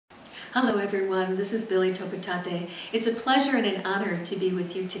Hello everyone, this is Billie, Topa, Tate. It's a pleasure and an honor to be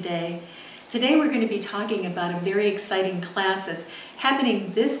with you today. Today we're going to be talking about a very exciting class that's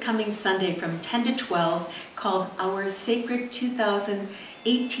happening this coming Sunday from 10 to 12 called Our Sacred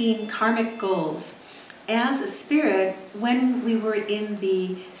 2018 Karmic Goals. As a spirit, when we were in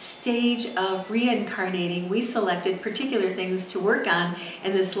the stage of reincarnating, we selected particular things to work on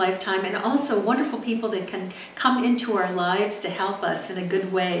in this lifetime, and also wonderful people that can come into our lives to help us in a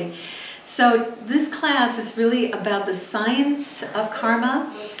good way. So this class is really about the science of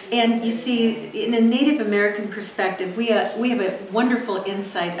karma, and you see, in a Native American perspective, we have a wonderful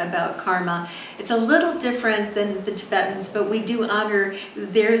insight about karma. It's a little different than the Tibetans, but we do honor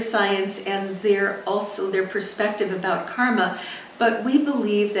their science and their perspective about karma. But we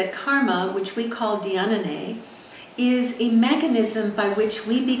believe that karma, which we call dhyana, is a mechanism by which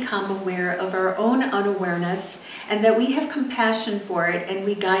we become aware of our own unawareness, and that we have compassion for it and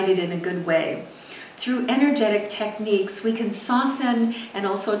we guide it in a good way. Through energetic techniques, we can soften and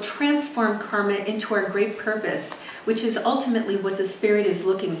also transform karma into our great purpose, which is ultimately what the spirit is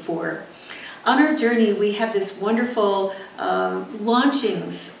looking for. On our journey, we have this wonderful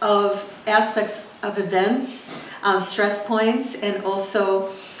launchings of aspects of events, stress points, and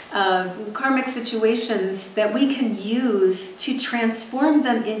also karmic situations that we can use to transform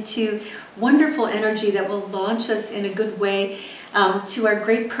them into wonderful energy that will launch us in a good way to our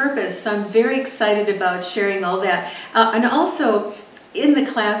great purpose. So I'm very excited about sharing all that. And also in the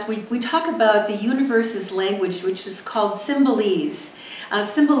class we talk about the universe's language, which is called symbolese.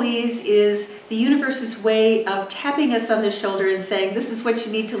 Symbolese is the universe's way of tapping us on the shoulder and saying, this is what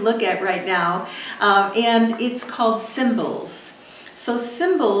you need to look at right now. And it's called symbols. So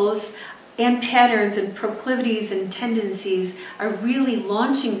symbols and patterns and proclivities and tendencies are really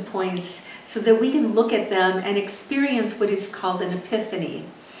launching points so that we can look at them and experience what is called an epiphany.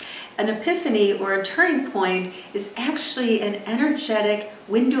 An epiphany, or a turning point, is actually an energetic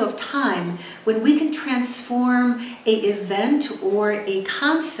window of time when we can transform an event or a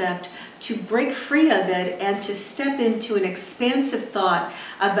concept to break free of it and to step into an expansive thought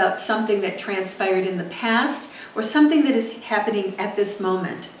about something that transpired in the past or something that is happening at this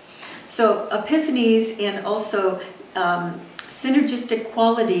moment. So epiphanies and also synergistic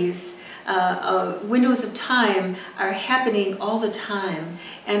qualities, windows of time, are happening all the time.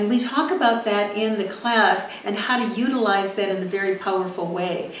 And we talk about that in the class and how to utilize that in a very powerful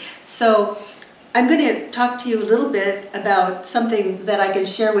way. So I'm going to talk to you a little bit about something that I can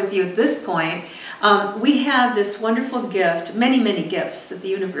share with you at this point. We have this wonderful gift, many gifts that the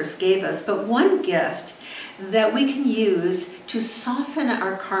universe gave us, but one gift that we can use to soften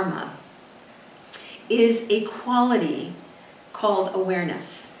our karma is a quality called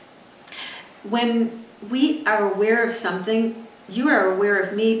awareness. When we are aware of something, you are aware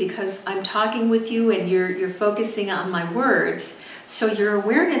of me because I'm talking with you and you're focusing on my words, so your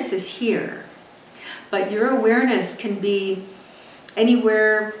awareness is here. But your awareness can be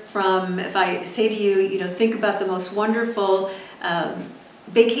anywhere from, if I say to you, think about the most wonderful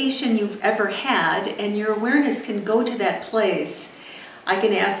vacation you've ever had, and your awareness can go to that place. I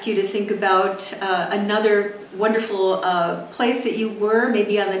can ask you to think about another wonderful place that you were,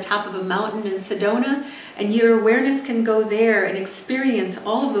 maybe on the top of a mountain in Sedona, and your awareness can go there and experience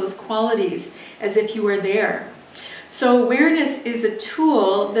all of those qualities as if you were there. So awareness is a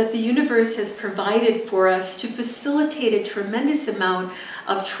tool that the universe has provided for us to facilitate a tremendous amount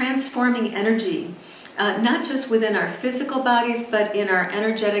of transforming energy. Not just within our physical bodies, but in our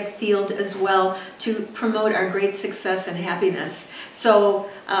energetic field as well, to promote our great success and happiness. So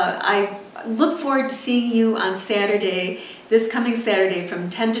I look forward to seeing you on Saturday, this coming Saturday from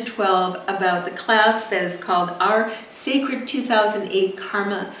 10 to 12, about the class that is called Our Sacred 2008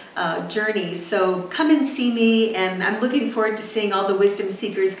 Karma Journey. So come and see me, and I'm looking forward to seeing all the wisdom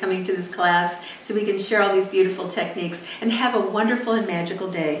seekers coming to this class so we can share all these beautiful techniques and have a wonderful and magical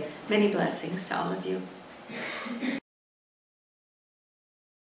day. Many blessings to all of you.